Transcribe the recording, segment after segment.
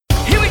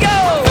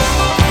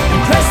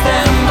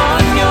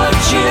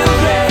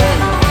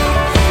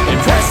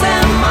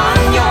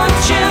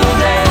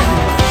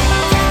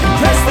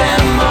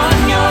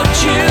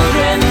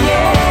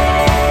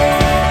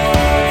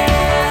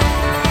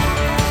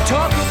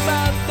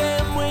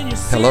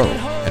Hello,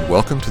 and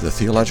welcome to the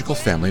Theological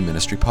Family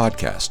Ministry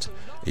Podcast,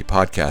 a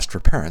podcast for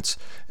parents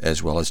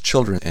as well as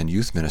children and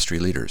youth ministry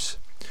leaders.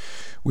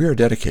 We are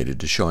dedicated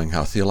to showing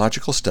how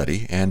theological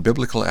study and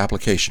biblical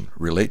application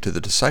relate to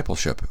the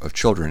discipleship of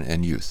children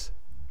and youth.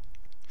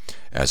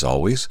 As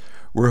always,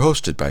 we're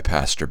hosted by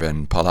Pastor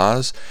Ben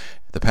Palaz,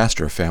 the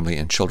pastor of family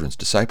and children's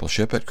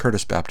discipleship at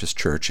Curtis Baptist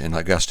Church in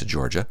Augusta,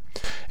 Georgia,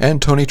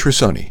 and Tony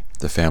Trusoni,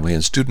 the family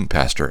and student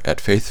pastor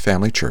at Faith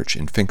Family Church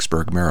in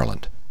Finksburg,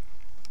 Maryland.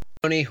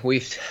 Tony,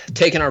 we've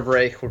taken our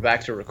break. We're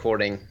back to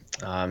recording.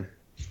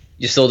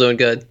 You still doing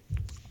good?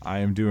 I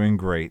am doing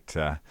great.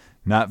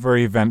 Not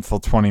very eventful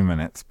 20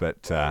 minutes,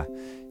 but,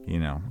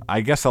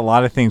 I guess a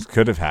lot of things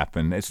could have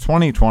happened. It's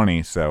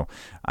 2020, so,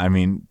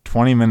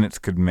 20 minutes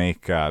could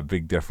make a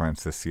big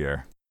difference this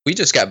year. We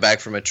just got back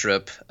from a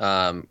trip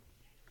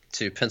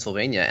to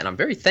Pennsylvania, and I'm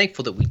very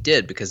thankful that we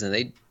did because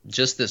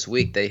just this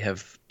week they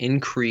have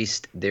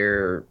increased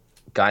their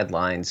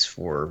guidelines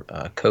for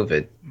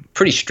COVID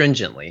pretty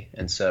stringently,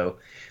 and so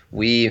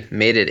we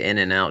made it in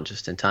and out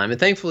just in time. And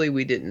thankfully,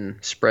 we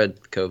didn't spread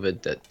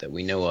COVID that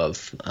we know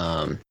of.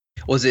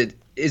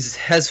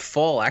 Has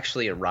fall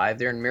actually arrived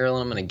there in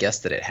Maryland? I'm going to guess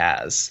that it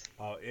has.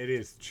 Oh, it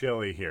is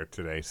chilly here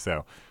today.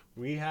 So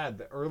we had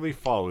the early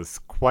fall was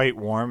quite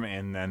warm,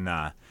 and then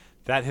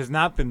that has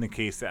not been the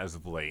case as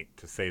of late,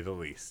 to say the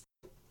least.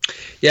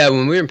 Yeah,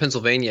 when we were in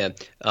Pennsylvania,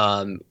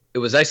 it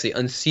was actually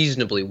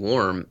unseasonably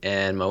warm,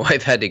 and my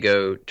wife had to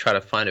go try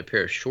to find a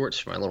pair of shorts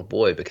for my little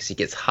boy because he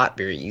gets hot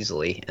very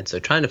easily. And so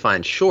trying to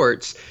find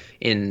shorts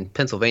in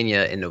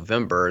Pennsylvania in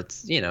November,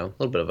 it's, a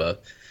little bit of a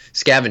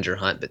scavenger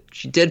hunt, but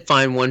she did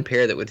find one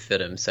pair that would fit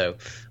him. So,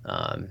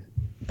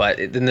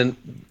 then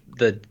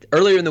the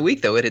earlier in the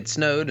week, though, it had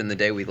snowed, and the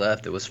day we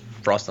left, it was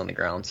frost on the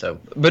ground. So,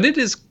 but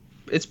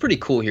it's pretty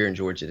cool here in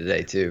Georgia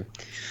today, too.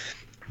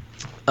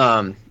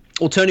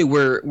 Well, Tony,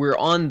 we're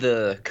on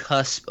the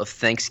cusp of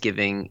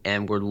Thanksgiving,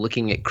 and we're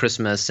looking at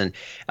Christmas. And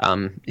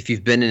if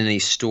you've been in any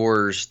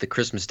stores, the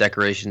Christmas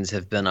decorations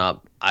have been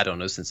up, I don't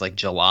know, since like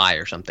July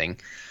or something.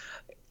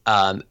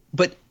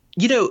 But,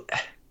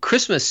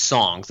 Christmas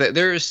songs,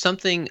 there is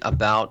something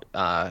about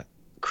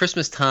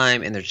Christmas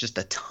time, and there's just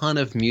a ton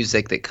of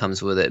music that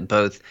comes with it,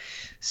 both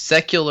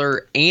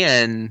secular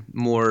and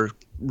more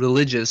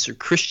religious or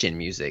Christian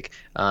music.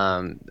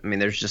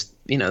 There's just,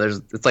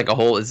 it's like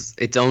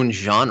its own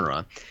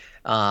genre.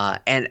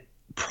 And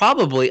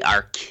probably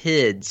our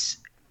kids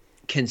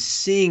can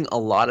sing a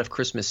lot of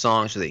Christmas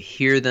songs, so they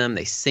hear them,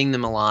 they sing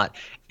them a lot,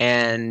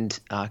 and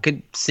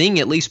could sing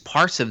at least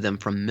parts of them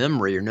from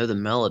memory or know the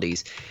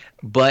melodies.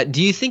 But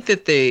do you think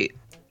that they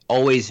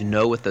always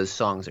know what those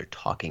songs are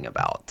talking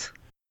about?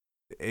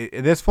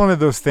 It's one of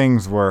those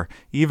things where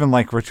even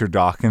like Richard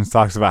Dawkins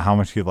talks about how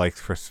much he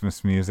likes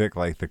Christmas music,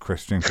 like the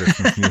Christian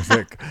Christmas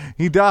music.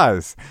 He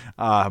does.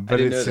 But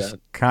it's just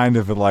kind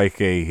of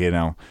like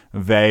a,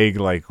 vague,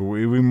 like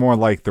we more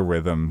like the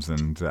rhythms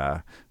and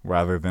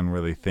rather than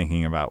really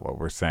thinking about what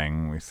we're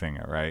saying when we sing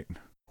it, right?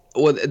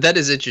 Well, that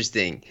is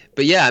interesting.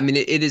 But yeah,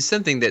 it is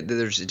something that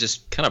it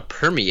just kind of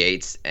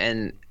permeates.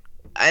 And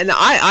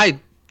I,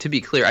 to be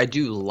clear, I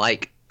do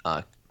like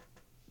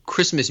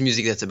Christmas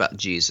music that's about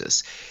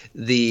Jesus.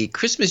 The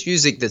Christmas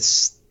music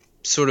that's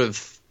sort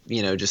of,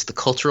 just the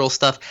cultural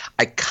stuff,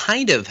 I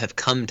kind of have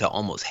come to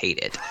almost hate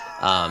it.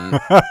 And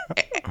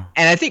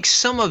I think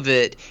some of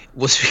it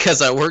was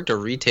because I worked a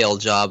retail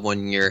job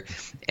one year,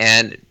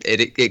 and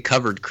it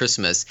covered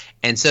Christmas.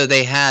 And so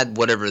they had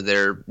whatever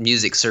their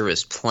music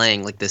service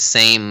playing, like the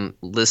same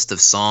list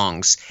of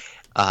songs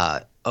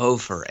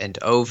over and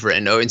over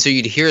and over. And so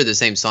you'd hear the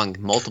same song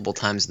multiple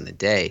times in the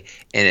day,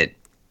 and it,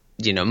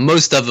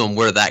 most of them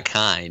were that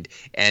kind,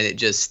 and it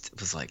just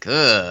was like,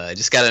 it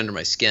just got under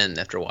my skin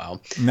after a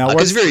while.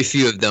 Because very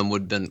few of them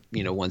would have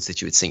been, ones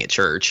that you would sing at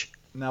church.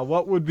 Now,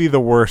 what would be the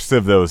worst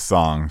of those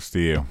songs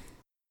to you?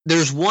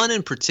 There's one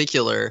in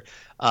particular,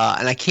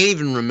 and I can't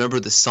even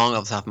remember the song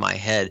off the top of my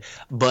head,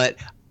 but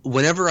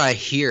whenever I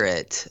hear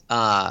it,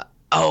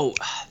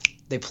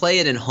 they play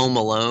it in Home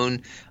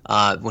Alone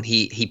when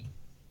he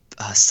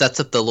sets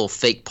up the little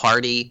fake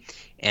party,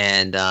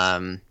 and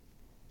the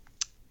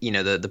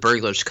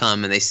burglars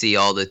come and they see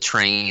all the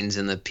trains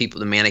and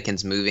the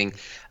mannequins moving.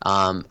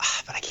 But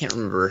I can't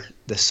remember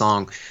the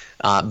song.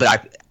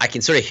 But I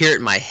can sort of hear it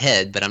in my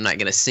head, but I'm not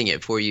going to sing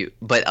it for you.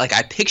 But like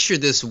I picture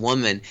this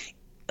woman,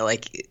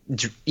 like,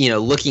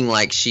 looking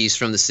like she's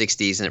from the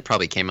 60s, and it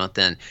probably came out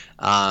then,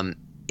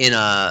 in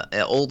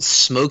an old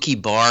smoky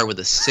bar with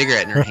a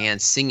cigarette in her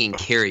hand singing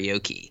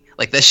karaoke.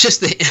 Like, that's just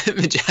the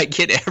image I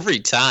get every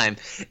time.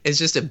 It's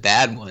just a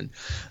bad one.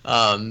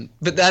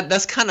 But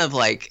that's kind of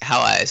like how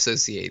I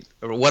associate,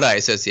 or what I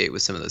associate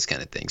with some of those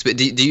kind of things. But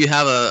do you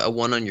have a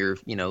one on your,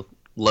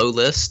 low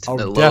list? Oh,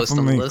 the lowest on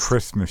the definitely list?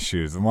 Christmas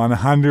Shoes.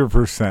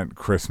 100%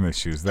 Christmas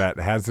Shoes. That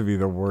has to be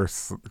the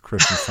worst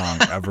Christmas song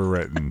ever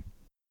written.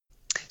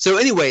 So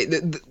anyway,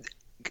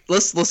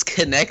 let's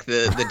connect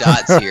the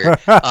dots here.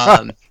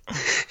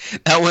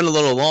 That went a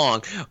little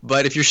long,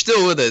 but if you're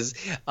still with us,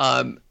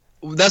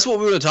 that's what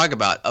we want to talk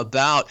about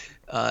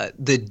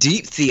the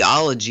deep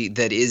theology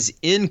that is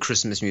in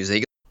Christmas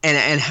music.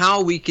 and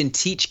how we can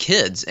teach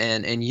kids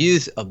and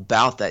youth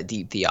about that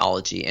deep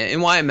theology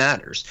and why it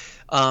matters.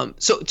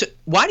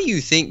 Why do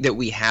you think that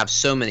we have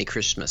so many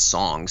Christmas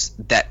songs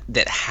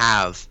that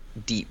have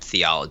deep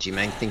theology? I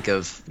mean, I think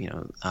of,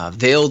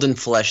 veiled in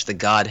flesh, the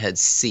Godhead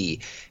see,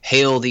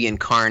 hail the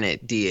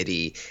incarnate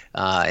deity,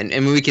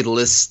 and we could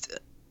list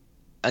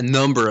a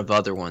number of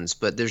other ones,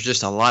 but there's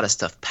just a lot of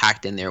stuff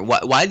packed in there.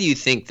 Why do you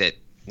think that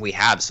we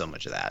have so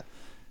much of that?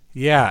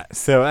 Yeah,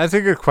 so that's a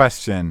good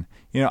question.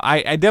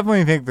 I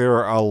definitely think there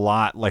are a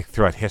lot like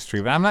throughout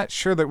history, but I'm not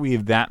sure that we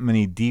have that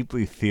many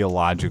deeply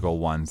theological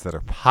ones that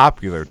are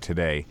popular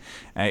today.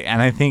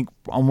 And I think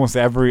almost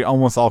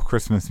all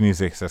Christmas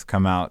music has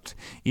come out,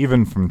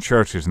 even from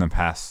churches in the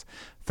past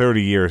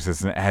 30 years,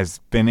 has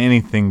been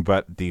anything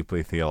but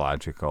deeply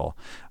theological.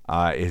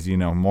 Is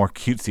more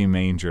cutesy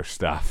manger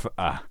stuff.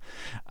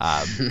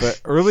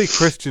 But early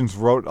Christians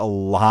wrote a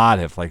lot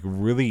of like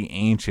really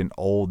ancient,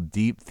 old,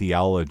 deep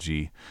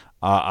theology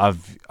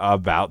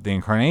about the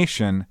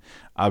incarnation,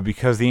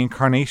 because the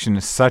incarnation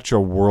is such a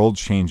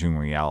world-changing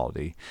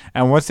reality.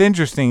 And what's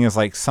interesting is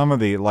like some of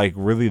the like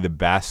really the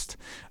best,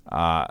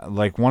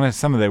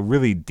 some of the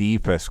really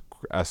deepest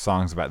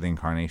songs about the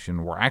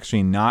incarnation were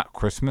actually not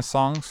Christmas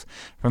songs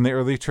from the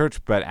early church,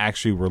 but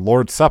actually were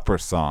Lord's Supper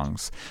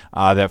songs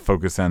that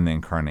focus on the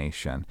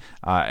incarnation,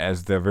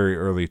 as the very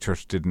early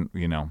church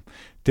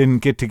didn't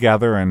get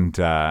together and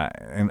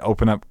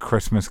open up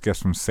Christmas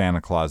gifts from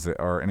Santa Claus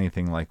or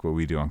anything like what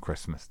we do on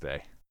Christmas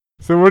Day.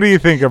 So what do you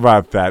think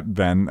about that,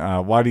 Ben?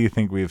 Why do you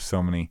think we have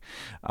so many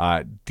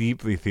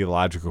deeply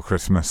theological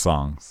Christmas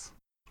songs?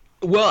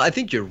 Well, I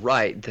think you're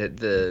right that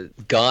the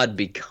God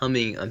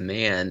becoming a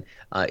man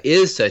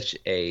is such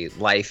a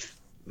life.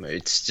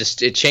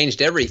 It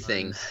changed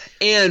everything.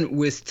 And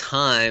with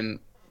time,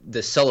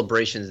 the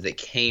celebrations that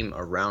came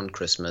around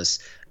Christmas,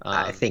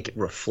 I think it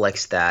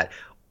reflects that.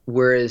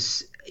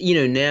 Whereas,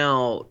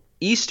 now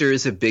Easter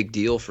is a big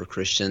deal for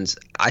Christians.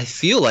 I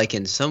feel like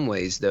in some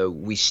ways, though,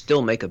 we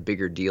still make a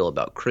bigger deal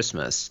about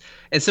Christmas.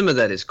 And some of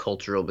that is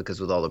cultural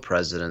because with all the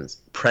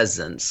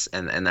presents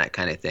and that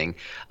kind of thing.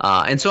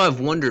 And so I've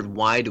wondered,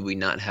 why do we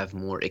not have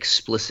more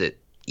explicit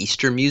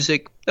Easter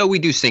music? Oh, we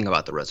do sing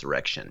about the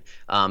resurrection,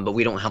 but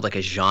we don't have like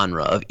a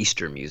genre of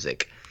Easter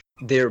music.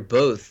 They're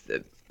both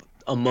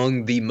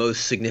among the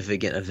most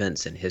significant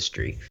events in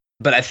history.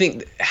 But I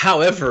think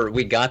however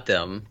we got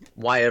them,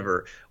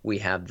 whyever we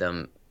have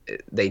them,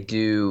 they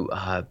do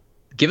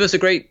give us a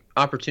great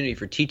opportunity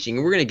for teaching,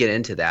 and we're going to get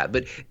into that.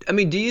 But,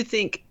 do you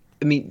think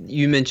 –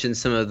 you mentioned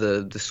some of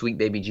the sweet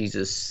baby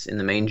Jesus in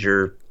the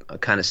manger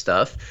kind of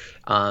stuff,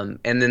 and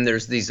then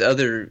there's these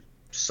other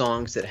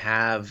songs that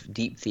have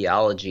deep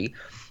theology.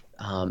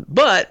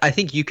 But I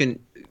think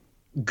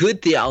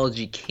good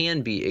theology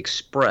can be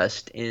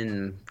expressed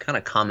in kind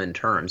of common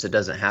terms. It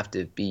doesn't have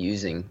to be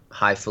using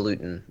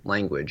highfalutin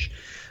language.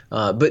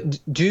 But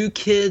do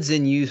kids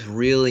and youth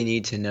really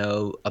need to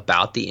know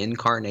about the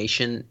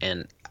incarnation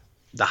and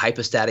the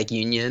hypostatic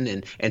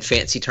union and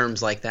fancy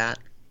terms like that?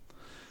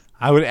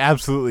 I would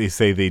absolutely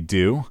say they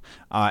do.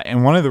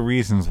 And one of the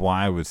reasons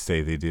why I would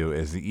say they do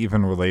is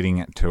even relating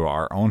it to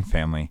our own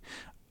family.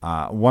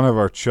 One of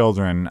our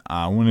children,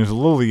 when he was a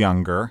little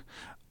younger,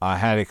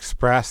 had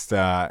expressed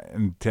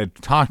and had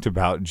talked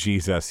about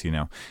Jesus,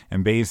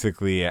 and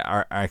basically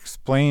I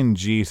explained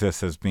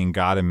Jesus as being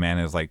God and man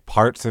as like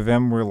parts of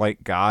him were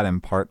like God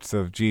and parts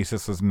of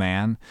Jesus was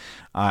man.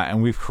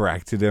 And we've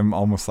corrected him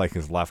almost like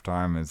his left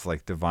arm is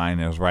like divine,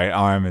 his right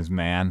arm is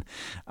man,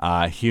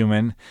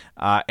 human.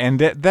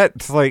 And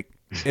that's like,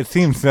 it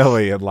seems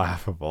silly and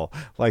laughable,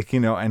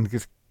 and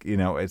just,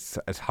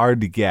 it's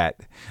hard to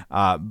get.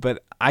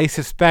 But I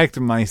suspect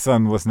my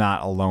son was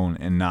not alone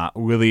in not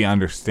really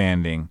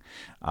understanding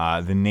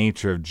the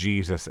nature of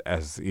Jesus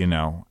as,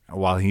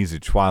 while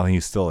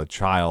he's still a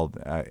child.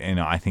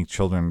 I think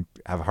children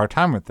have a hard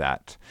time with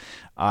that.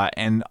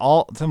 And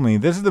ultimately,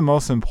 this is the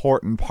most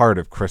important part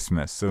of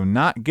Christmas. So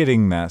not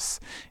getting this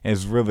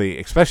is really,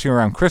 especially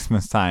around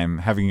Christmas time,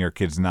 having your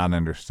kids not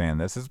understand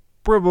this is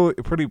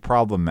pretty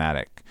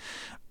problematic.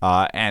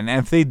 And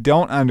if they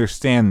don't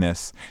understand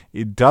this,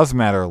 it does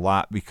matter a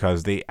lot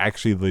because they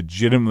actually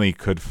legitimately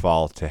could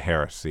fall to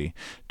heresy,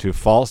 to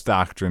false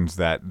doctrines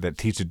that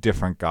teach a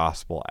different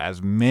gospel,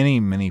 as many,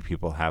 many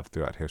people have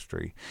throughout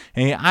history.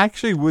 And I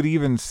actually would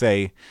even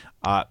say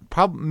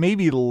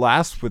maybe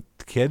less with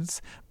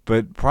kids,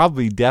 but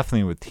probably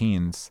definitely with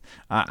teens.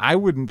 I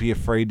wouldn't be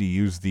afraid to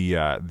use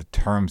the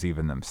terms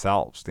even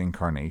themselves, the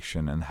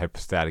incarnation and the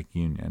hypostatic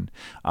union.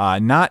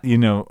 Not,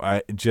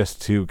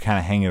 just to kind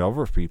of hang it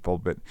over people,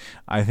 but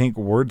I think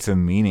words have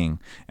meaning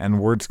and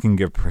words can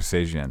give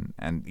precision.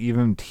 And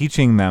even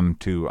teaching them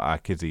to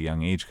kids at a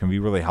young age can be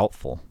really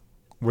helpful.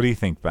 What do you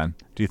think, Ben?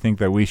 Do you think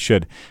that we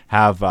should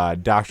have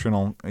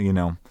doctrinal,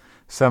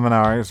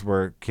 seminars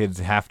where kids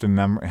have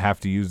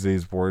to use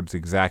these words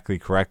exactly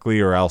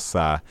correctly, or else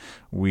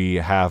we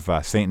have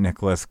St.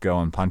 Nicholas go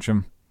and punch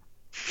him?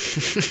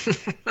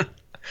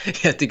 You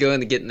have to go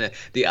and get in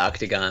the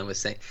octagon with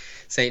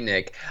Saint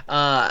Nick.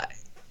 I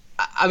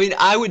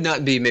would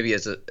not be maybe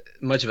as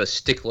much of a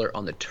stickler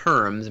on the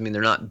terms. I mean,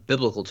 they're not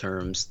biblical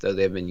terms, though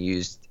they've been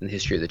used in the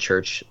history of the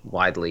church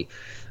widely.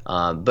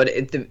 But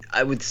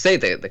I would say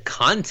that the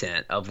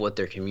content of what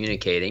they're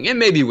communicating, and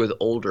maybe with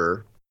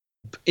older,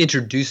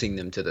 introducing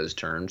them to those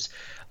terms,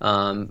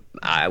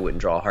 I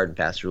wouldn't draw a hard and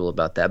fast rule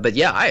about that. But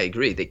yeah, I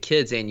agree that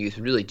kids and youth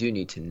really do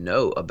need to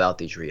know about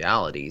these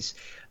realities,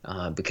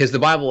 because the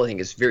Bible, I think,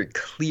 is very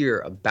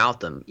clear about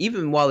them,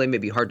 even while they may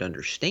be hard to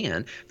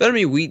understand. But I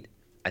mean,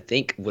 I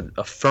think, would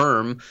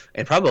affirm,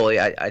 and probably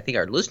I think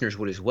our listeners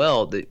would as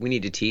well, that we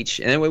need to teach.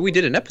 And anyway, we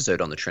did an episode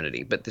on the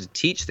Trinity, but to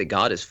teach that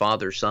God is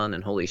Father, Son,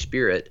 and Holy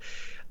Spirit,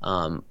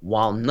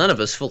 while none of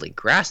us fully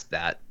grasp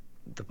that,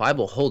 the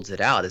Bible holds it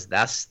out as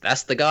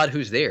that's the God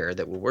who's there,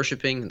 that we're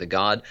worshiping, the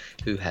God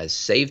who has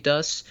saved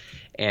us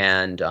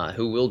and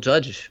who will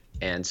judge.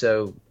 And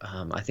so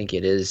I think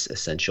it is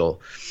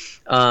essential.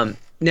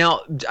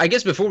 Now, I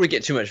guess before we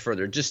get too much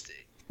further, just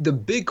the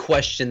big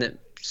question that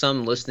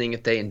some listening,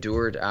 if they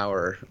endured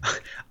our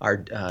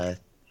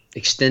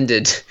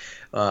extended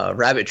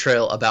rabbit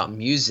trail about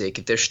music,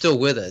 if they're still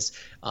with us,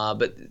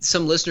 but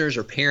some listeners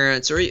or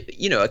parents or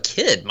a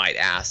kid might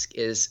ask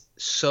is,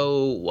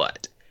 so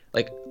what?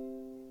 Like,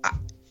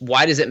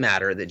 why does it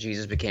matter that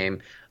Jesus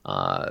became?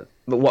 But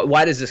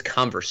why does this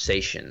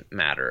conversation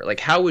matter? Like,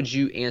 how would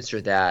you answer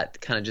that?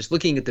 Kind of just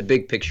looking at the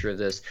big picture of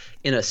this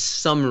in a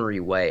summary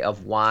way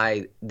of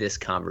why this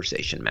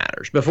conversation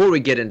matters before we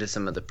get into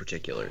some of the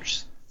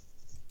particulars.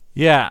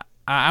 Yeah,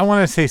 I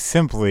want to say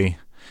simply,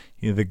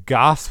 the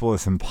gospel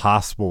is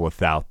impossible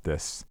without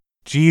this.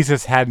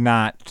 Jesus had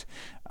not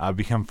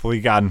become fully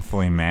God and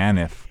fully man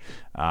if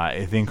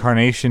the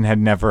incarnation had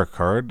never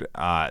occurred.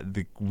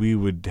 We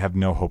would have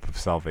no hope of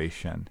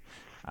salvation.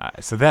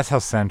 So that's how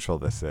central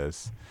this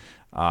is.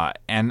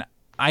 And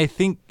I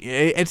think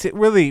it's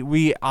really,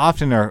 we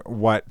often are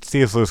what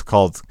C.S. Lewis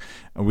calls,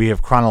 we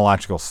have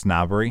chronological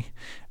snobbery.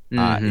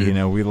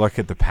 We look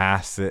at the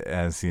past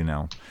as,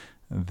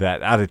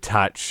 that out of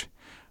touch.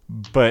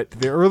 But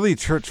the early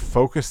church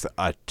focused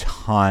a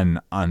ton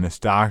on this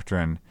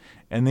doctrine,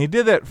 and they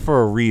did that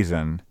for a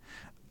reason,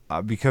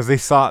 because they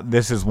saw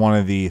this as one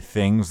of the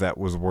things that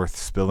was worth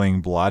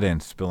spilling blood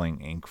and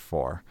spilling ink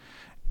for.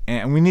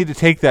 And we need to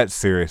take that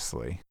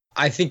seriously.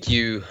 I think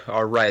you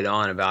are right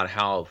on about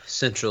how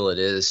central it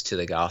is to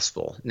the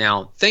gospel.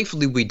 Now,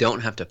 thankfully, we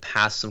don't have to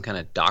pass some kind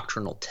of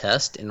doctrinal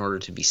test in order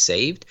to be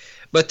saved,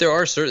 but there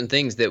are certain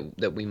things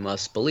that we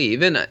must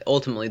believe, and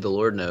ultimately the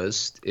Lord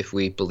knows if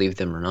we believe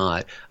them or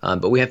not,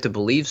 but we have to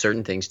believe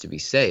certain things to be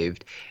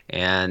saved.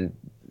 And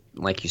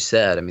like you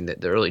said, I mean,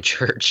 the early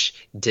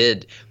church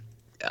did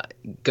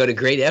go to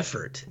great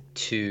effort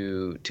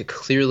to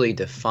clearly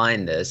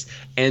define this,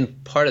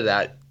 and part of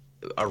that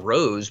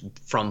arose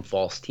from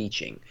false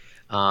teaching.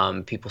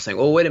 People saying,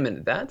 "Oh, wait a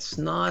minute, that's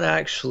not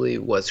actually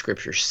what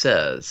Scripture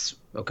says."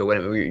 Okay, wait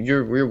a minute,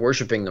 you're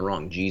worshiping the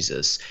wrong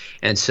Jesus.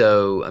 And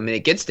so, I mean,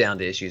 it gets down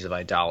to issues of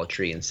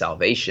idolatry and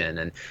salvation,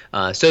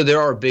 and so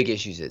there are big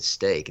issues at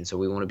stake. And so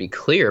we want to be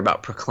clear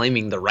about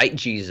proclaiming the right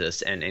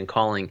Jesus and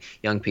calling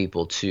young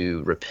people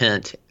to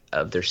repent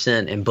of their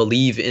sin and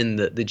believe in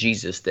the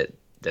Jesus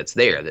that's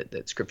there,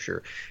 that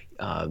Scripture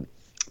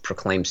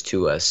proclaims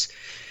to us.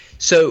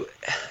 So,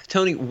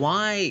 Tony,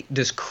 why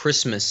does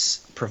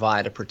Christmas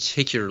provide a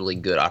particularly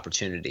good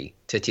opportunity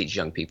to teach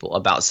young people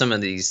about some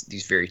of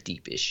these very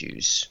deep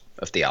issues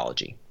of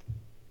theology?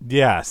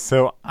 Yeah,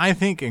 so I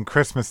think in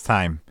Christmas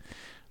time,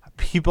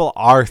 people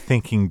are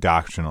thinking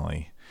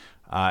doctrinally.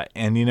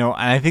 And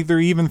I think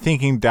they're even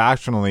thinking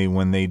doctrinally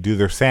when they do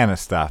their Santa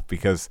stuff,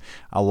 because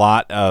a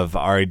lot of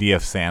our idea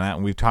of Santa,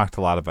 and we've talked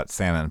a lot about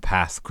Santa in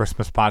past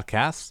Christmas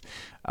podcasts,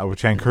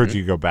 which I encourage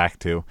you to go back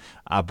to.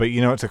 But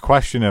it's a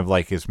question of,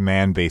 like, is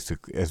man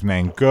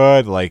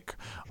good? Like,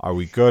 are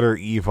we good or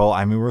evil?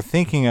 I mean, we're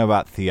thinking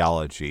about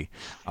theology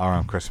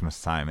around Christmas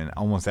time and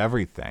almost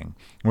everything.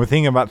 We're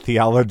thinking about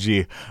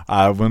theology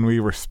when we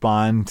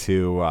respond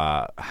to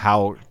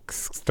how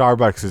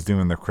Starbucks is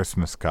doing their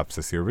Christmas cups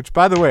this year, which,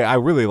 by the way, I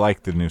really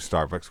like the new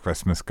Starbucks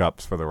Christmas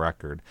cups, for the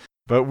record.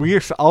 But we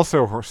are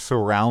also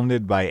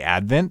surrounded by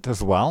Advent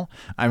as well.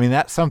 I mean,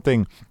 that's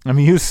something. I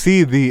mean, you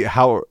see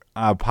how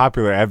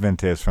popular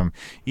Advent is from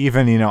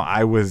even.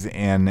 I was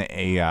in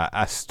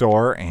a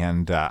store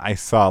and I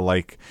saw,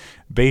 like,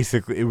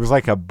 basically it was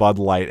like a Bud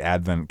Light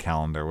Advent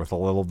calendar with a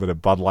little bit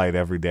of Bud Light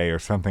every day or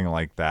something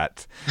like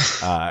that.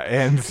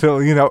 And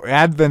so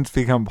Advent's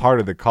become part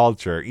of the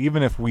culture,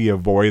 even if we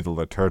avoid the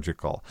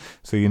liturgical.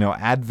 So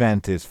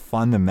Advent is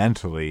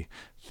fundamentally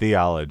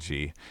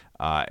theology.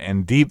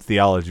 And deep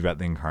theology about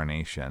the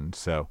incarnation.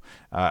 So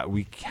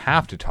we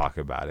have to talk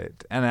about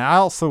it. And I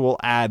also will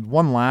add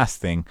one last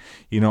thing.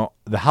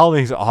 The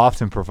holidays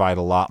often provide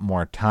a lot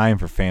more time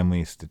for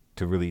families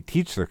to really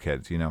teach their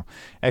kids,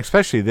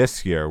 especially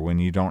this year when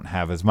you don't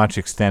have as much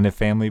extended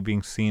family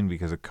being seen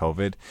because of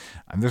COVID.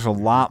 And there's a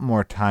lot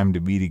more time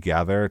to be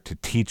together to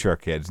teach our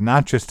kids,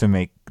 not just to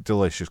make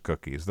delicious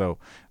cookies, though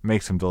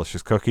make some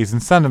delicious cookies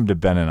and send them to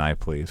Ben and I,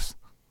 please.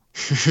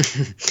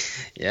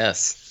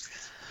 Yes.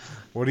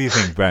 What do you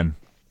think, Ben?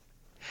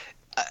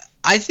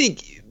 I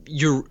think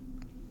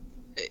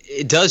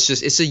it does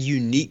it's a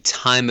unique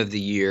time of the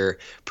year,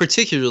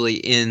 particularly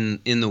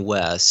in the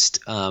West,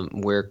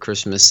 where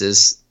Christmas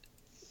is,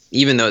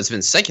 even though it's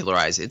been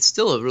secularized, it's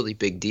still a really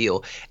big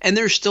deal. And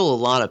there's still a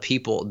lot of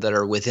people that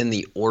are within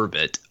the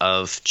orbit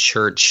of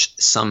church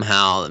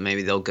somehow.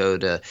 Maybe they'll go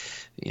to,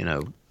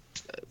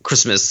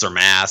 Christmas or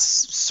Mass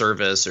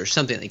service or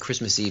something like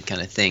Christmas Eve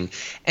kind of thing.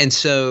 And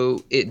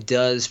so it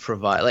does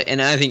provide,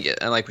 and I think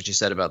I like what you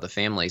said about the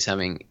families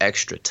having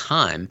extra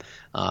time,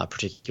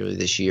 particularly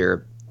this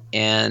year.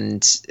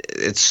 And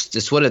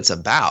it's what it's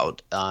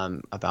about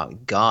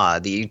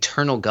God, the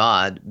eternal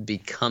God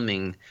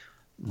becoming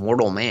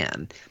mortal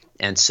man.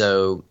 And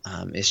so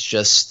it's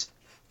just,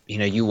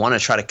 you want to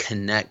try to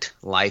connect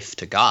life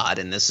to God.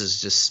 And this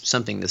is just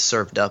something that's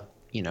served up,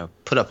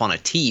 put up on a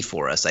tee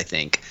for us, I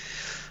think,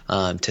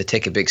 to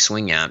take a big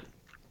swing at.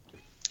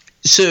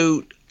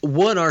 So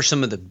what are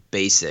some of the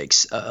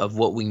basics of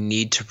what we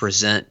need to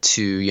present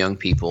to young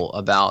people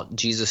about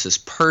Jesus's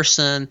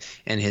person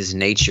and his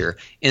nature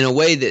in a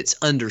way that's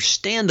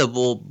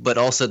understandable, but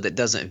also that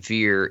doesn't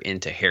veer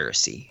into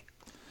heresy?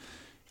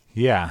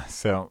 Yeah.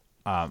 So,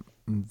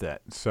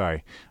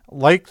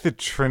 like the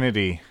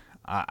Trinity,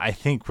 I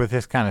think with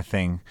this kind of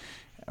thing,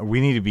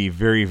 we need to be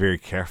very, very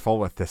careful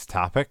with this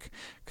topic,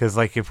 because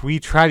if we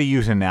try to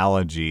use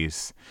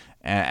analogies,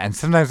 and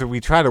sometimes if we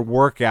try to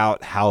work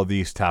out how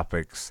these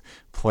topics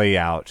play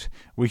out,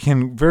 we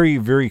can very,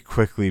 very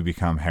quickly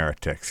become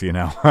heretics,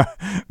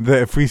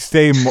 if we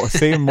say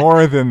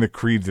more than the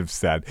creeds have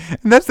said.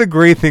 And that's the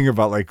great thing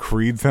about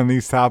creeds on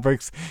these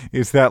topics,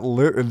 is that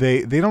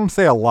they don't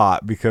say a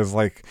lot, because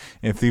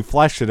if you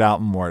flesh it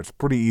out more, it's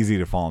pretty easy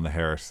to fall into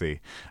heresy.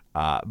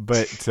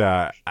 But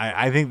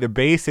I think the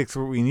basics,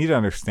 what we need to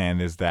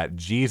understand is that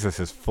Jesus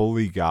is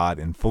fully God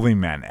and fully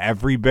man.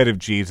 Every bit of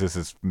Jesus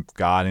is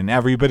God and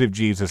every bit of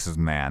Jesus is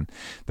man.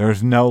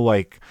 There's no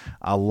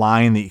a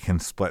line that you can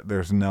split.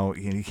 There's no,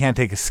 you can't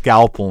take a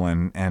scalpel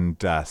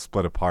and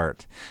split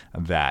apart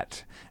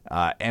that.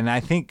 And I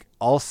think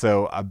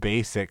also a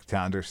basic to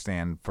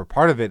understand for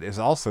part of it is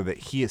also that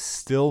he is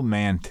still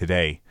man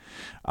today.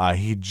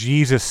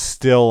 Jesus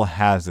still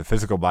has a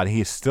physical body.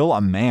 He is still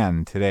a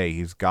man today.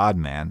 He's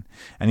God-man,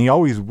 and he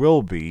always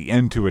will be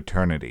into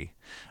eternity.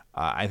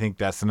 I think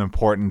that's an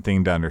important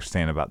thing to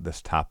understand about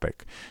this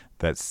topic.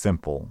 That's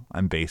simple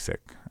and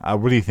basic.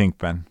 What do you think,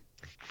 Ben?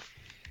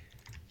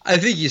 I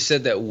think you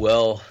said that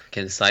well,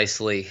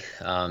 concisely.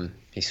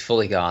 He's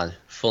fully God,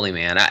 fully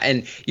man.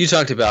 And you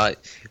talked about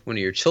one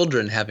of your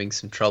children having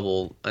some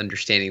trouble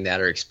understanding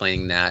that or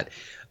explaining that.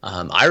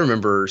 I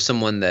remember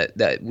someone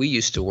that we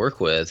used to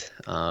work with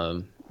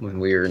when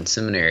we were in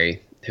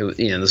seminary, who,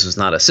 this was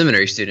not a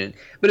seminary student,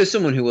 but as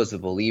someone who was a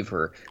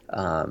believer,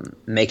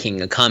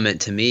 making a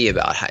comment to me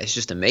about how it's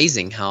just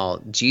amazing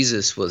how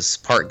Jesus was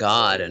part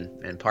God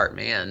and part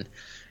man.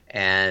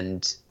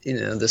 And,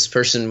 this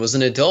person was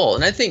an adult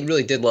and I think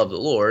really did love the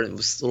Lord and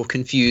was a little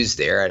confused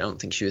there. I don't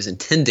think she was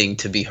intending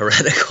to be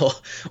heretical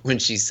when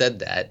she said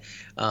that.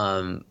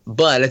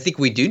 But I think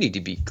we do need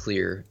to be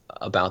clear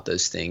about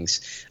those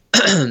things.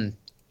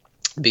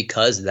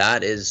 Because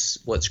that is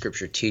what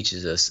Scripture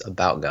teaches us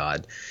about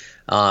God.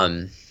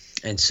 And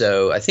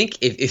so I think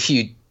if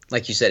you,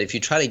 like you said, if you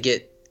try to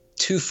get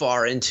too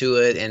far into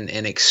it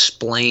and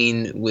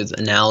explain with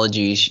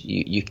analogies,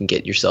 you can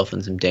get yourself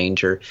in some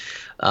danger.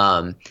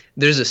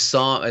 There's a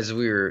song, as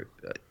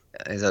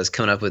I was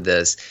coming up with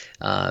this,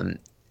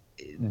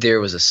 there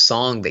was a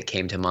song that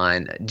came to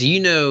mind. Do you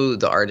know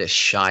the artist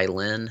Shai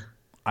Linne?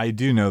 I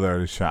do know the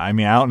artist Shai. I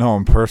mean, I don't know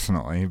him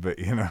personally, but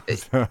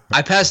So.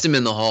 I passed him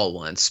in the hall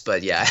once,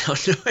 but yeah, I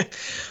don't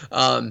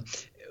know.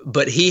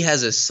 But he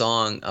has a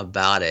song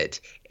about it,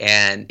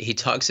 and he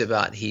talks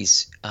about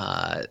he's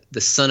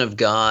the Son of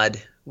God.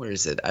 Where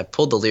is it? I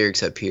pulled the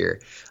lyrics up here.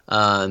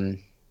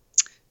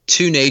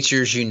 Two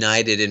natures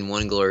united in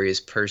one glorious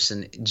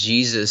person,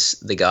 Jesus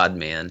the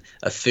God-man,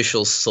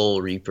 official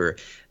soul reaper,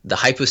 the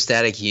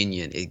hypostatic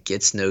union, it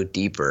gets no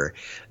deeper.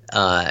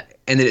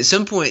 And then at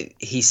some point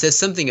he says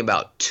something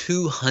about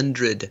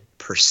 200%.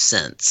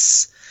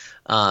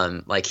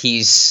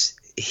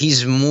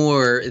 He's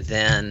more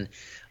than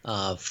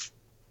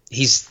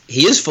he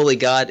is fully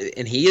God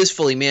and he is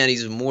fully man.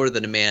 He's more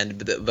than a man,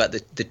 but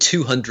the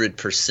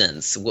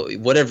 200%,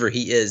 whatever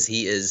he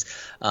is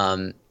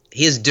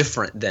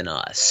different than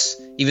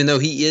us. Even though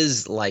he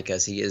is like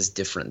us, he is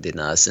different than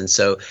us. And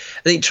so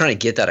I think trying to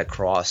get that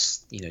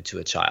across, to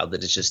a child,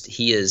 that it's just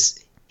he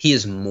is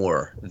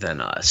more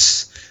than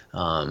us.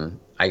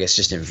 I guess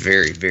just in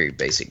very, very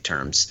basic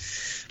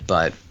terms.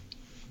 But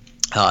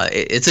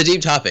it's a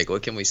deep topic.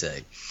 What can we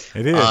say?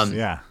 It is,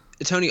 yeah.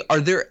 Tony, are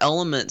there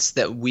elements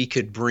that we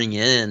could bring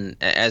in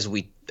as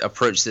we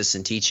approach this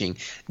in teaching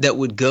that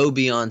would go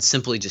beyond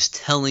simply just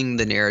telling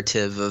the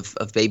narrative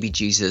of baby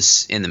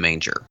Jesus in the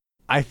manger?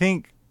 I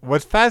think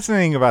what's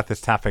fascinating about this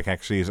topic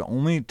actually is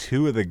only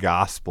two of the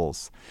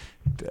Gospels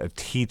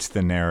teach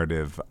the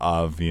narrative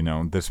of,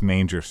 this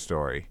manger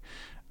story.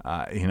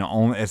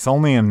 It's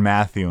only in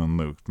Matthew and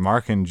Luke.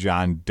 Mark and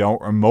John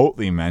don't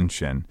remotely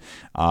mention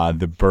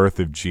the birth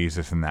of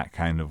Jesus in that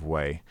kind of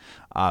way.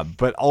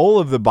 But all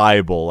of the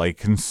Bible,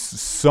 like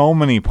so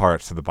many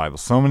parts of the Bible,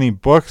 so many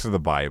books of the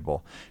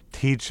Bible,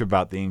 teach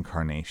about the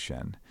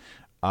incarnation.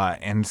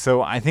 And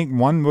so I think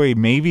one way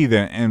maybe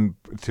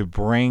to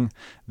bring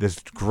this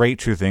great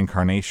truth of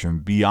incarnation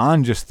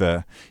beyond just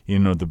the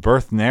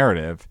birth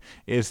narrative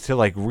is to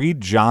like read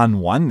John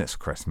 1 this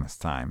Christmas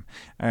time.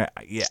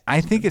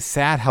 I think it's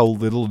sad how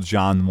little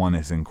John 1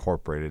 is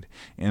incorporated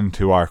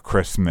into our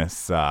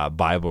Christmas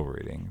Bible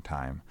reading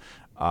time.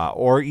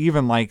 Or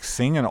even like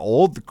sing an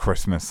old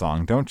Christmas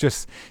song. Don't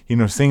just,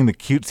 sing the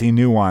cutesy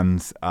new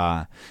ones.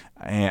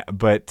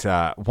 But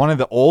one of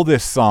the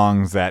oldest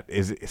songs that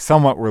is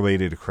somewhat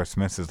related to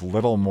Christmas is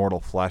Little Mortal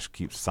Flesh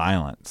Keeps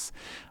Silence.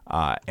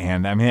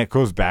 And I mean, it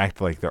goes back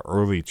to like the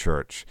early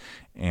church.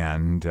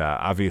 And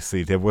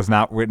obviously it was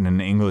not written in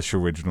English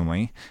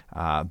originally.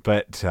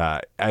 But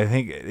I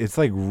think it's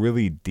like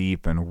really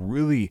deep and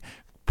really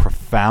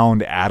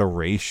profound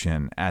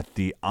adoration at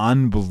the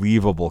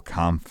unbelievable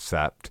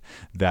concept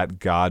that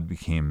God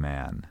became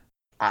man.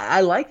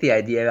 I like the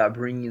idea about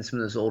bringing in some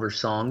of those older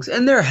songs,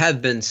 and there have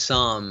been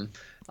some.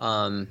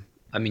 I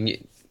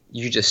mean,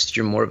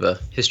 you're more of a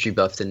history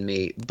buff than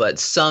me, but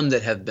some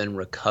that have been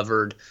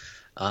recovered,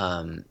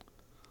 and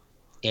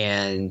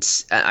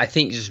I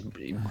think just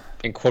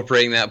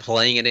incorporating that,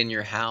 playing it in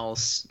your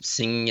house,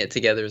 singing it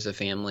together as a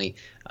family,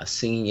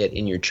 singing it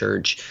in your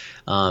church,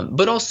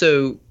 but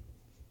also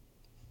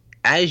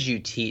as you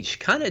teach,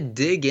 kind of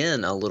dig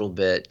in a little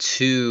bit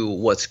to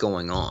what's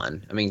going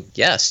on. I mean,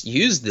 yes,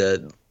 use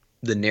the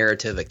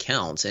narrative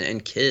accounts,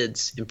 and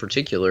kids in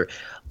particular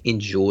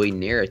enjoy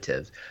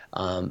narrative,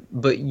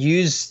 but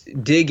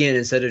dig in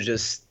instead of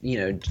just,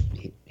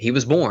 he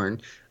was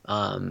born.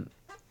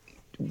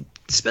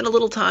 Spend a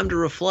little time to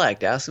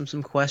reflect, ask them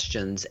some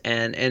questions,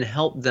 and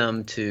help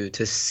them to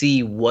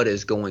see what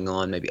is going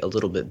on maybe a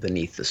little bit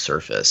beneath the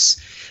surface.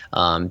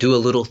 Do a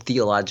little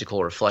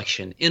theological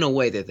reflection in a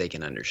way that they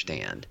can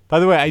understand. By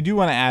the way, I do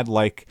want to add,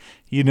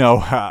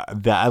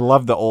 that I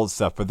love the old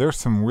stuff, but there's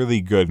some really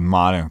good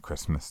modern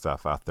Christmas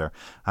stuff out there.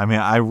 I mean,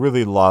 I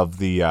really love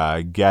the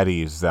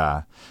Gettys,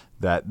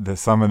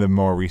 some of the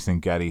more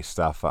recent Getty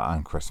stuff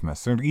on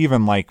Christmas, or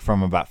even like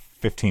from about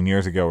 15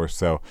 years ago or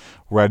so,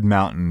 Red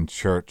Mountain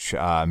Church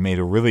made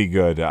a really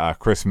good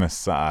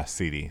Christmas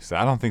CD. So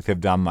I don't think they've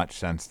done much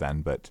since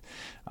then, but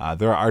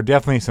there are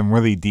definitely some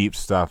really deep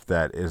stuff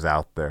that is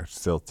out there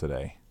still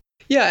today.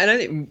 Yeah, and I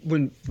think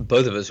when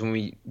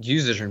we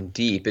use the term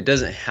deep, it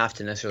doesn't have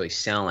to necessarily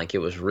sound like it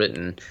was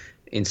written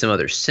in some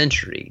other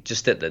century.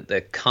 Just that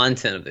the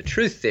content of the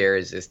truth there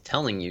is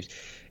telling you,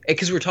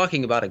 because we're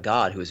talking about a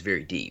God who is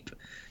very deep.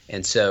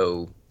 And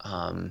so,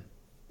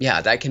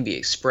 that can be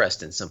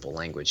expressed in simple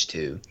language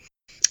too.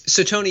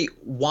 So, Tony,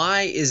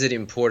 why is it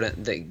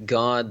important that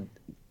God,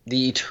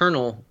 the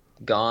eternal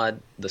God,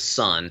 the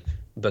Son,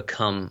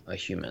 become a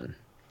human?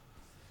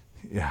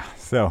 Yeah,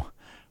 so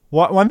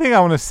one thing I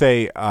want to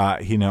say,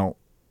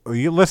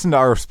 you listen to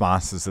our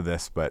responses to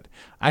this, but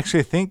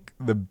actually I think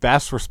the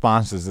best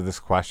responses to this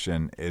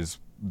question is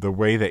the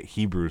way that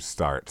Hebrews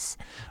starts.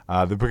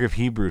 The book of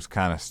Hebrews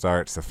kind of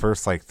starts the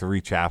first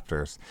 3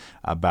 chapters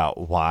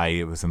about why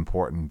it was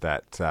important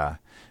that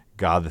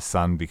God the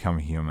Son become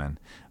human.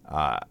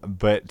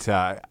 But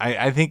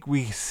I think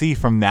we see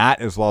from that,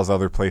 as well as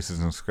other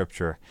places in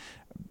Scripture,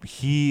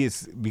 he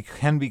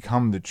can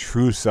become the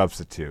true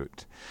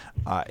substitute.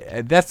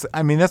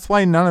 That's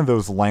why none of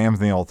those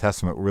lambs in the Old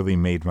Testament really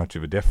made much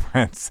of a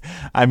difference.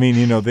 I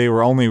mean, they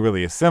were only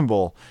really a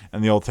symbol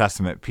in the Old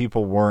Testament.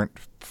 People weren't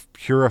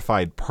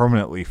purified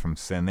permanently from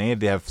sin. They had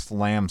to have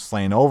lambs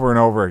slain over and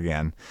over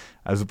again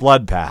as a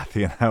blood bath,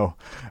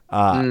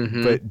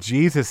 But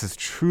Jesus is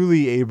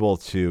truly able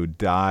to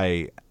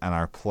die in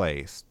our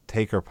place,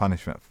 take our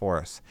punishment for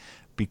us,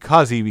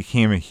 because he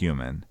became a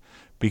human,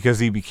 because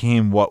he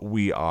became what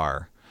we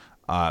are,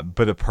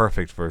 but a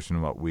perfect version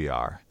of what we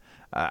are.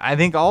 I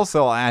think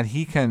also, I'll add,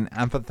 he can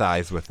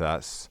empathize with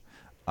us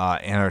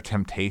in our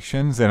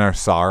temptations and our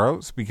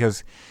sorrows,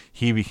 because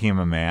he became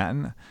a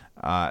man,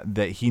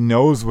 that he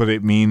knows what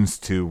it means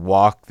to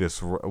walk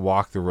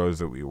the roads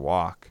that we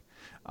walk.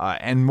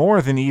 And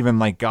more than even,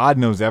 God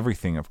knows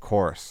everything, of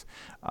course,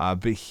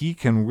 but he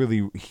can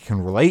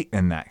relate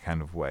in that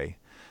kind of way.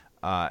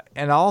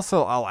 And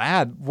also, I'll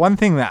add, one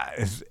thing that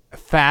is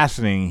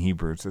fascinating in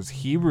Hebrews is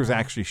Hebrews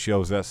actually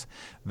shows us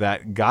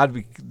that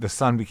God, the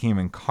Son, became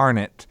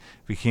incarnate,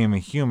 became a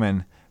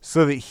human,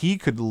 so that he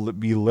could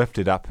be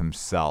lifted up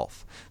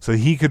himself, so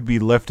he could be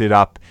lifted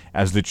up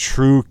as the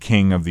true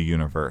King of the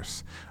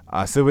universe.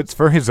 So it's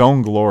for his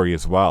own glory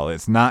as well.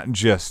 It's not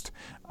just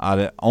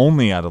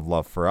only out of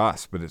love for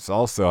us, but it's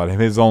also out of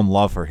his own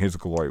love for his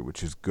glory,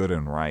 which is good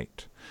and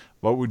right.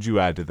 What would you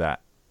add to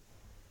that?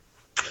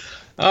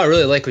 Oh, I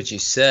really like what you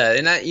said.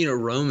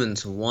 And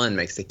Romans 1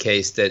 makes the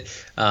case that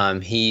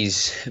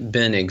he's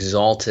been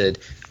exalted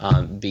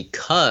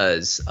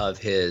because of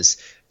his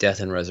death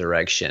and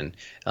resurrection.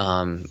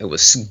 It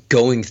was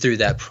going through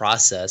that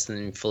process. And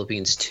in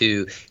Philippians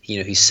 2,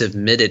 he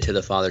submitted to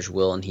the Father's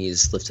will and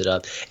he's lifted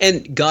up.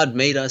 And God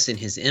made us in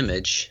his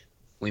image.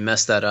 We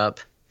messed that up.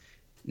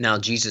 Now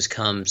Jesus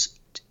comes,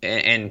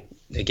 and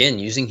again,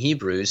 using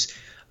Hebrews,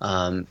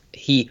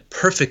 he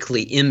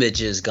perfectly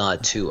images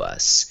God to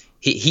us.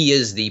 He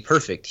is the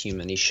perfect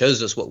human. He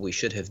shows us what we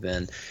should have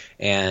been.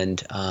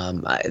 And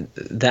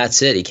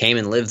that's it. He came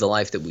and lived the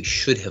life that we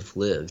should have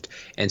lived.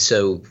 And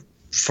so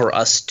for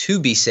us to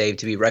be saved,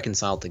 to be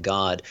reconciled to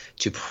God,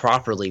 to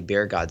properly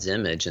bear God's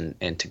image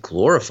and to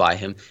glorify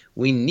him,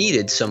 we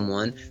needed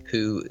someone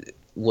who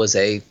was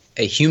a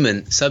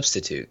human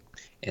substitute.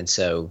 And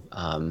so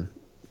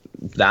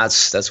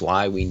that's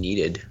why we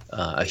needed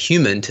a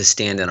human to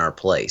stand in our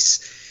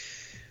place.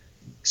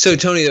 So,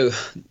 Tony,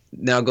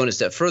 now going a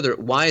step further,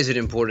 why is it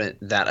important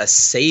that a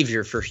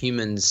savior for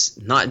humans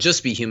not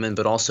just be human,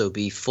 but also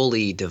be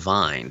fully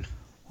divine?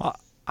 Well,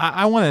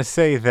 I want to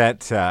say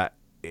that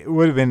it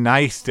would have been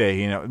nice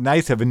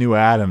to have a new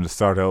Adam to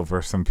start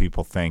over. Some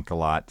people think a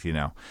lot,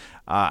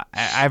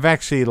 I've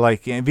actually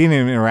being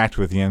able to interact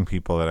with young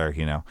people that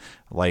are,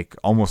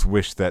 almost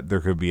wish that there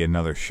could be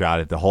another shot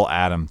at the whole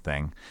Adam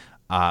thing.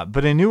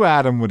 But a new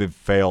Adam would have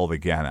failed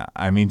again.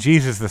 I mean,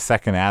 Jesus the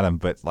second Adam,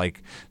 but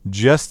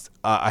just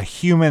a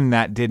human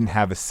that didn't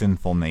have a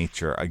sinful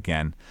nature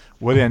again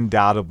would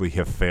undoubtedly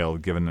have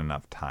failed given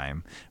enough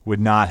time. Would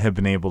not have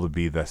been able to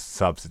be the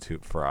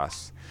substitute for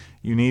us.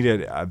 You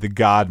needed the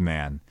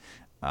God-man.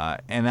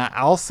 And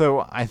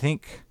I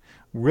think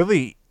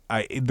really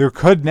there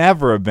could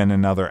never have been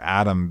another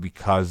Adam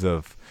because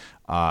of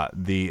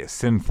the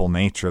sinful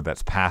nature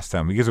that's passed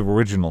down, because of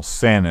original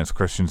sin, as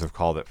Christians have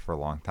called it for a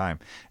long time.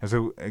 And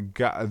so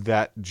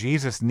that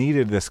Jesus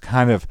needed this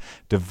kind of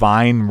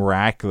divine,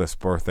 miraculous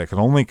birth that could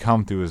only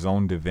come through his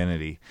own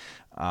divinity,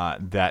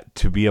 that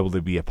to be able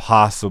to be a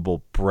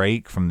possible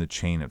break from the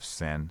chain of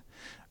sin.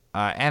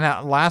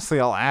 And lastly,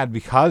 I'll add,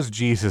 because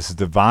Jesus is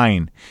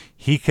divine,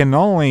 he can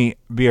not only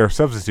be our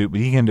substitute, but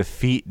he can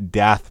defeat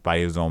death by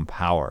his own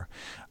power,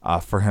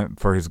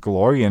 for his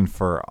glory and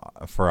for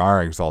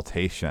our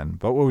exaltation.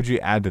 But what would you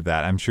add to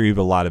that? I'm sure you have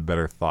a lot of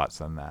better thoughts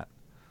on that.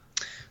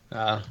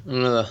 I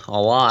don't know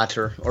a lot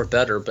or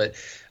better, but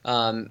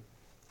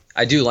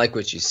I do like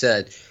what you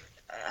said.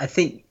 I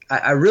think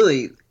I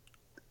really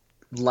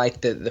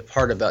like the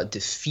part about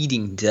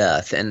defeating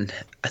death, and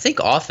I think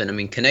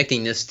often,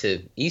 connecting this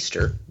to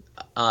Easter,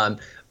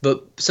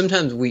 but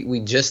sometimes we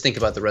just think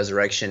about the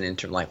resurrection in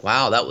terms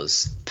wow, that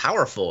was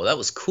powerful, that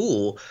was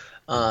cool.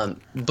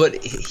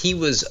 But he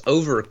was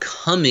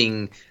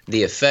overcoming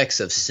the effects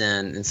of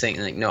sin and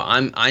saying, no,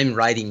 I'm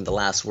writing the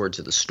last words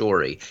of the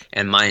story,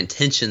 and my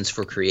intentions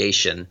for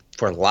creation,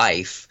 for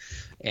life,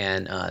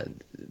 and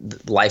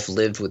life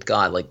lived with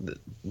God,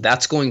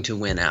 that's going to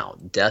win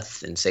out.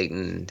 Death and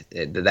Satan,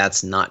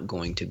 that's not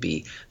going to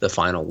be the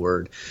final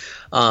word.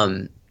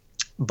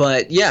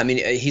 But yeah,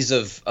 he's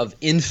of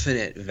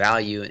infinite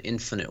value and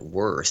infinite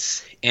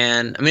worth,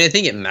 and I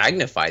think it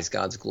magnifies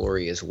God's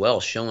glory as well,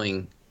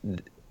 showing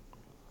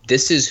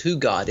this is who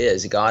God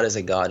is. God is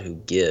a God who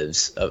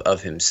gives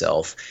of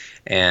himself,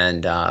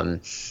 and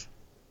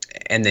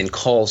then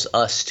calls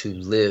us to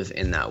live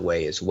in that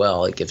way as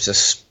well. It gives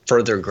us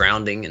further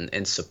grounding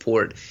and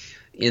support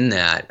in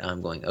that.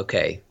 I'm going,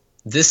 okay,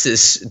 this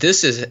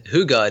is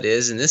who God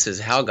is, and this is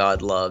how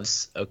God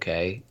loves.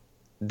 Okay,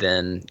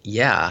 then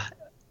yeah,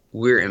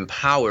 we're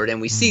empowered,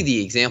 and we see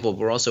the example, but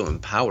we're also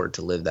empowered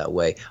to live that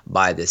way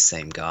by this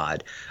same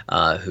God,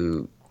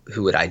 who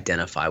would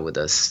identify with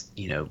us,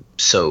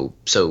 so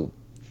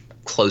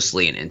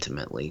closely and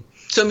intimately.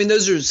 So,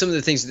 those are some of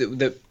the things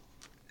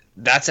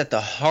that's at the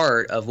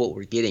heart of what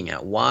we're getting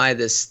at. Why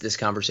this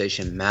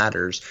conversation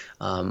matters.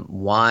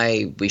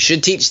 Why we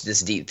should teach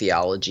this deep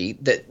theology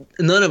that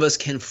none of us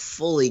can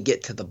fully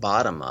get to the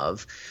bottom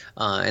of,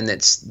 and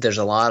there's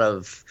a lot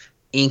of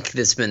ink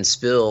that's been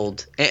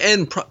spilled,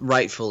 and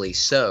rightfully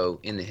so,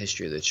 in the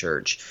history of the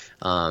church.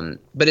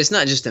 But it's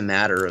not just a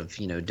matter of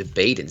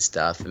debate and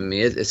stuff.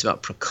 It's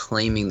about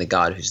proclaiming the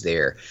God who's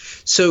there.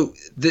 So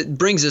that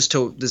brings us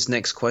to this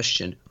next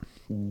question: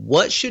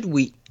 what should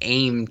we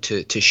aim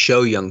to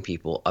show young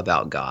people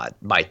about God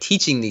by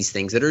teaching these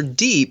things that are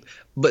deep,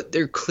 but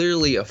they're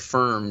clearly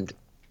affirmed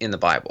in the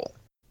Bible?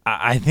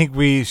 I think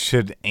we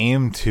should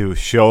aim to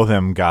show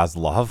them God's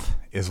love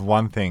is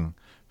one thing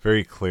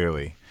very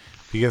clearly.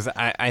 Because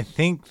I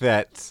think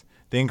that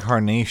the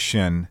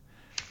incarnation,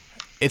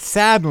 it's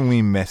sad when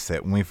we miss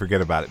it, when we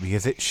forget about it,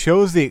 because it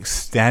shows the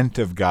extent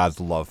of God's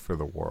love for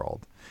the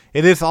world.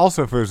 It is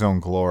also for his own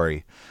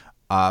glory.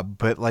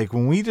 But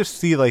when we just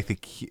see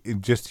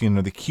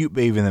the cute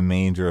baby in the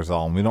manger is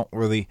all, and we don't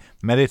really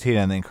meditate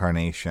on the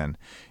incarnation,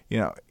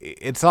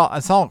 it's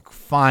all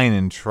fine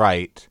and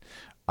trite,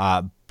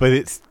 but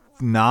it's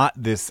not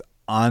this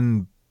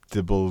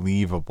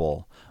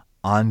unbelievable,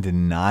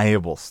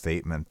 undeniable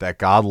statement that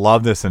God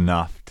loved us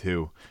enough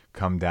to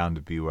come down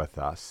to be with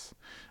us.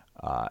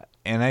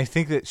 And I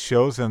think that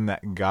shows them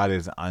that God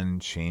is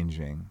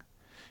unchanging,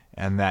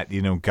 and that,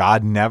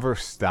 God never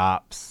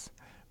stops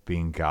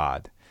being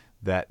God.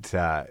 that,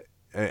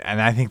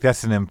 and I think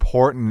that's an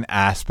important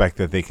aspect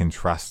that they can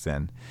trust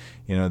in.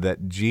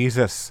 That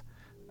Jesus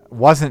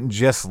wasn't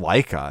just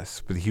like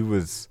us, but he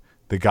was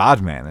the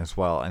God-man as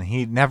well, and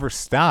he never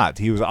stopped.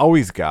 He was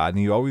always God, and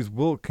he always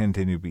will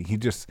continue to be. He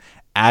just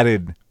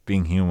added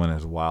being human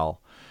as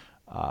well.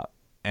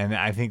 And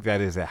I think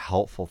that is a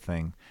helpful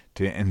thing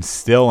to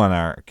instill in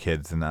our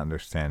kids an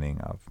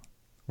understanding of.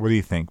 What do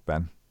you think,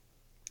 Ben?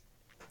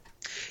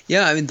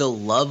 Yeah, I mean, the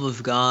love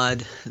of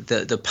God,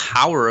 the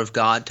power of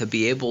God to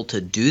be able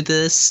to do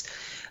this,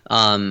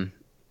 the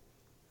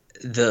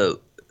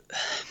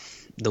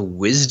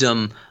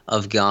wisdom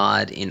of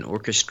God in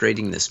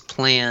orchestrating this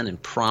plan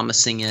and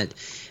promising it.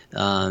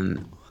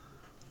 And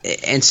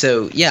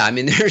so, yeah, I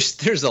mean,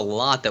 there's a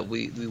lot that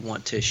we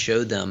want to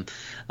show them.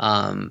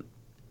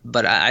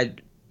 But I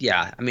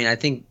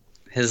think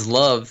his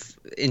love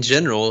in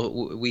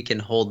general, we can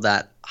hold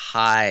that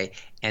high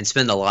and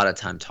spend a lot of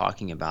time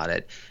talking about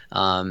it.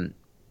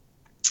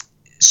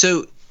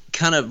 So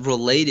kind of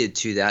related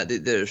to that,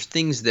 there's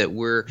things that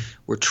we're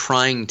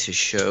trying to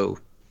show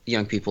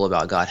young people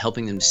about God,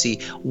 helping them to see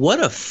what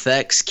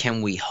effects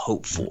can we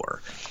hope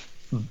for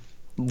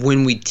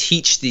when we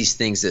teach these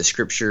things that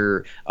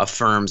Scripture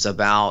affirms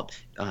about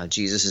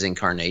Jesus'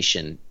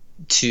 incarnation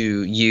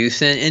to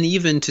youth and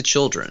even to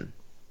children.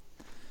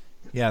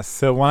 Yeah,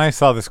 so when I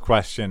saw this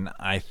question,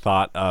 I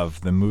thought of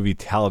the movie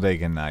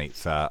Talladega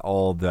Nights,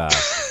 old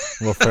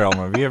Will Ferrell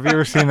movie. Have you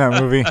ever seen that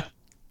movie?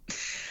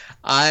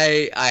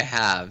 I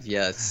have,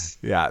 yes.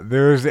 Yeah,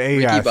 there's a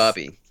Ricky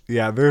Bobby.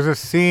 Yeah, there's a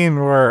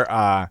scene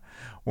where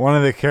one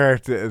of the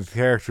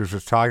characters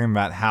was talking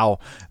about how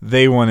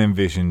they want to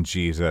envision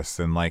Jesus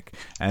and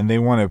they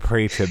want to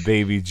pray to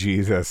baby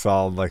Jesus,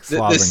 all like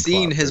slobbering. The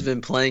scene has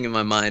been playing in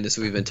my mind as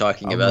we've been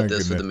talking about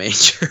this with the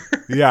manger.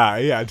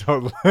 Yeah,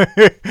 totally.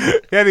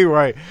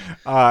 Anyway,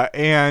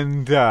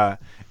 and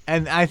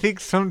I think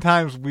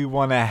sometimes we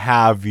want to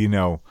have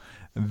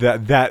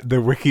that the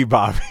Ricky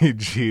Bobby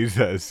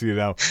Jesus,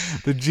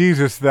 the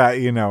Jesus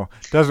that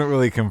doesn't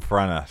really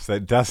confront us,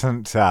 that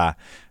doesn't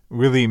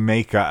really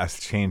make us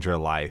change our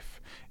life.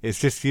 It's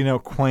just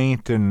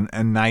quaint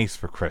and nice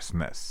for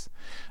Christmas.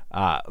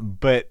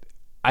 But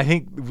I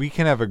think we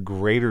can have a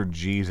greater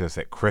Jesus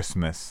at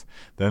Christmas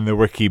than the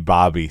Ricky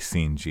Bobby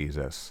scene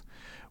Jesus.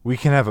 We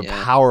can have a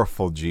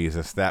powerful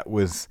Jesus that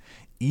was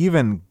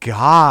even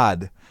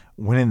God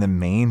when in the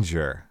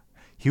manger.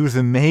 He was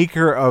the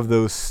maker of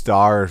those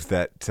stars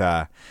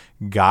that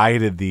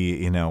guided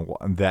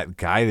that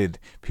guided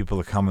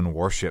people to come and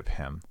worship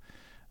him.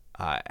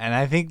 And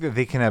I think that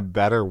they can have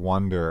better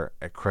wonder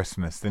at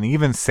Christmas than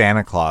even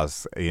Santa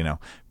Claus.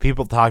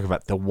 People talk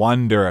about the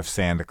wonder of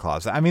Santa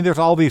Claus. I mean, there's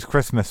all these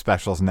Christmas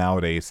specials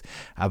nowadays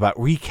about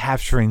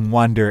recapturing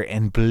wonder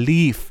and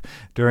belief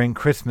during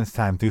Christmas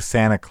time through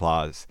Santa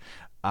Claus.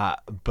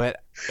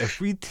 But if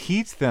we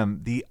teach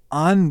them the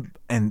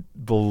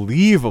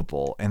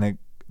unbelievable and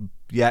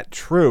yet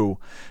true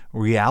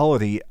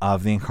reality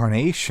of the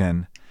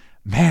incarnation,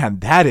 man,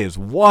 that is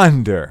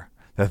wonder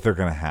that they're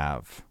going to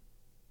have.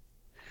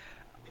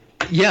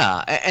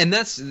 Yeah, and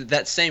that's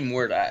that same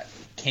word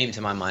came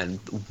to my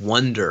mind: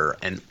 wonder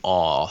and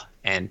awe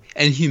and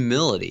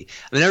humility.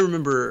 I mean, I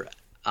remember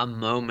a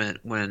moment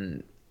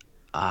when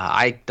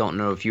I don't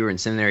know if you were in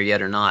seminary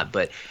yet or not,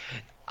 but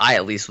I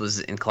at least was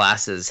in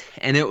classes,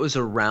 and it was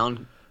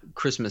around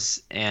Christmas,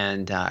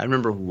 and I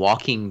remember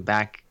walking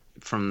back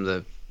from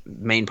the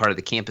main part of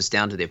the campus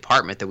down to the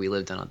apartment that we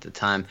lived in at the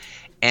time,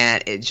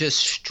 and it just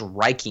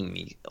striking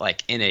me,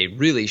 like in a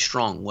really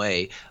strong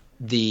way,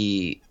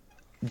 the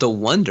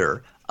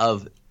wonder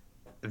of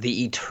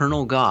the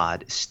eternal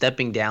God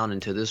stepping down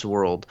into this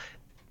world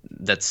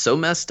that's so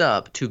messed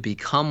up to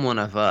become one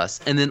of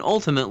us, and then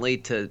ultimately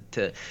to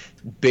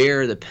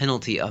bear the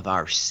penalty of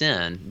our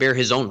sin, bear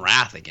his own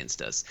wrath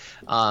against us.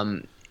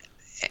 And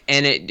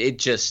it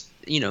just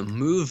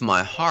moved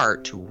my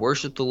heart to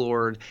worship the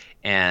Lord.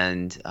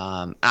 And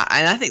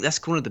I think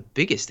that's one of the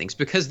biggest things,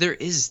 because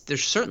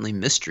there's certainly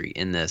mystery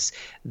in this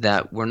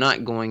that we're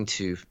not going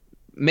to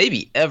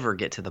maybe ever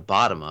get to the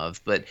bottom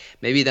of, but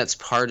maybe that's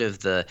part of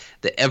the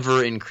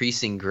ever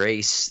increasing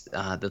grace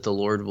that the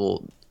Lord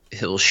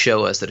He'll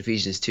show us, that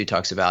Ephesians 2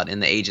 talks about in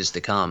the ages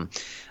to come.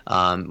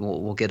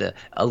 We'll get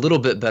a little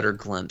bit better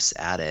glimpse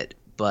at it,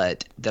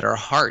 but that our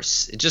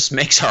hearts, it just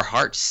makes our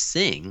hearts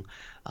sing.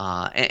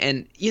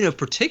 And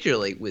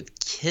particularly with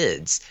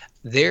kids,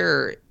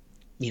 they're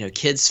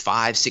kids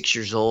 5-6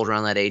 years old,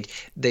 around that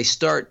age, they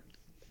start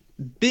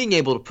being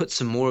able to put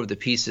some more of the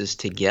pieces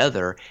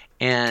together,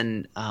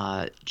 and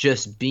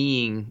just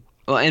being,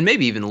 well, and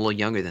maybe even a little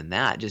younger than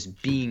that,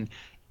 just being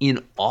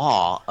in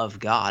awe of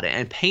God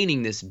and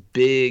painting this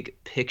big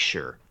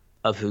picture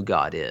of who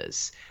God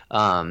is.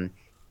 And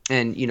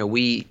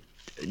we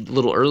a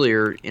little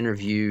earlier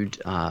interviewed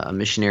a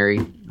missionary,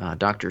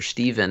 Dr.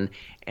 Stephen,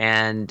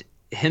 and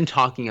him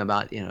talking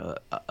about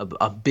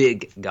a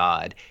big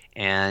God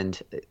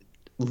and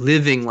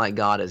living like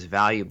God is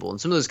valuable, and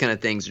some of those kind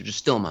of things are just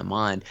still in my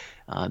mind.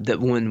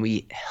 That when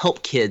we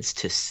help kids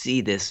to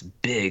see this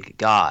big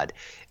God,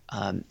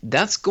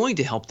 that's going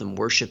to help them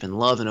worship and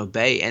love and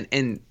obey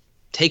and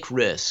take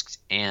risks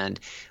and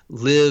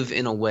live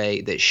in a way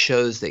that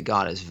shows that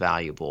God is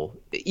valuable,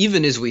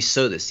 even as we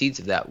sow the seeds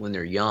of that when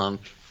they're young.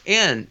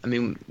 And I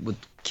mean, with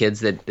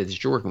kids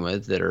that you're working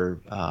with that are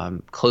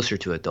closer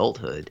to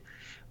adulthood,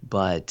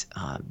 but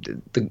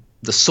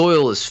the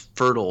soil is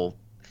fertile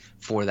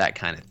for that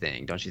kind of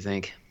thing, don't you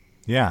think?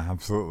 Yeah,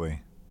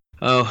 absolutely.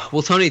 Oh,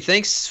 well, Tony,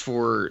 thanks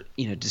for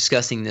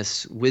discussing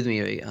this with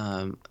me.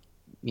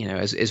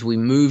 As we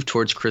move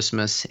towards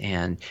Christmas,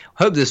 and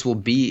hope this will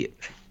be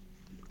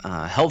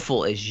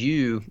helpful as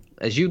you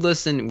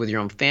listen with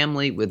your own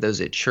family, with those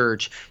at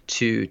church,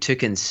 to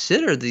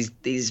consider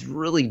these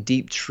really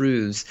deep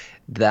truths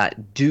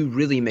that do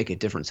really make a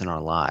difference in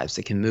our lives,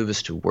 that can move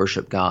us to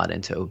worship God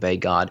and to obey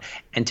God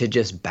and to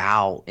just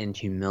bow in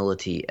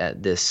humility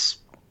at this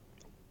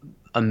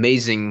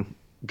amazing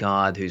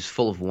God who's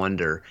full of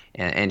wonder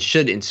and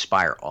should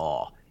inspire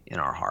awe in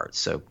our hearts.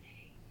 So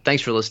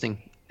thanks for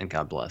listening, and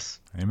God bless.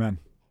 Amen.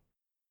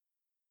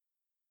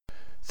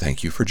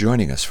 Thank you for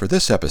joining us for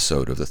this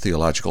episode of the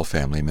Theological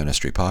Family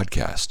Ministry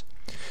Podcast.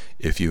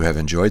 If you have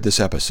enjoyed this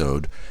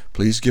episode,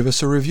 please give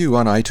us a review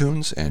on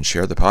iTunes and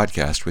share the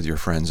podcast with your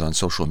friends on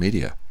social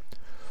media.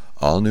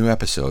 All new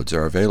episodes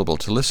are available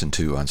to listen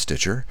to on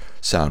Stitcher,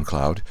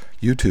 SoundCloud,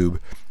 YouTube,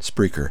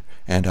 Spreaker,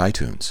 and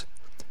iTunes.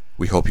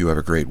 We hope you have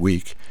a great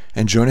week,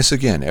 and join us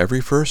again every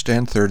first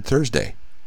and third Thursday.